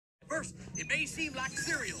First, it may seem like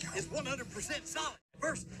cereal is 100% solid.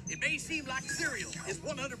 First, it may seem like cereal is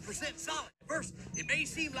 100% solid. First, it may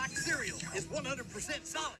seem like cereal is 100%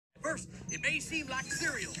 solid. First, it may seem like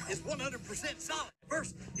cereal is 100% solid.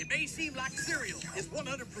 First, it may seem like cereal is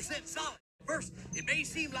 100% solid. First, it may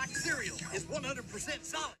seem like cereal is 100%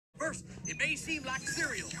 solid. First, it may seem like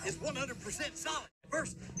cereal is 100% solid.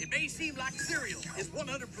 First, it may seem like cereal is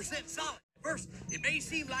 100% solid. First, it may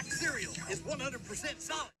seem like cereal is 100%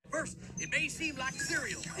 solid. First, it may seem like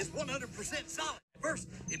cereal is 100% solid. First,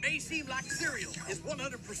 it may seem like cereal is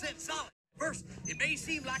 100% solid. First, it may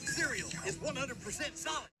seem like cereal is 100%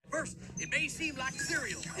 solid. First, it may seem like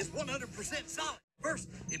cereal is 100% solid. First,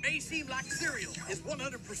 it may seem like cereal is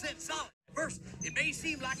 100% solid. First, it may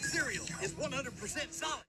seem like cereal is 100%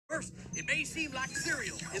 solid. First, it may seem like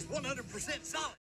cereal is 100% solid.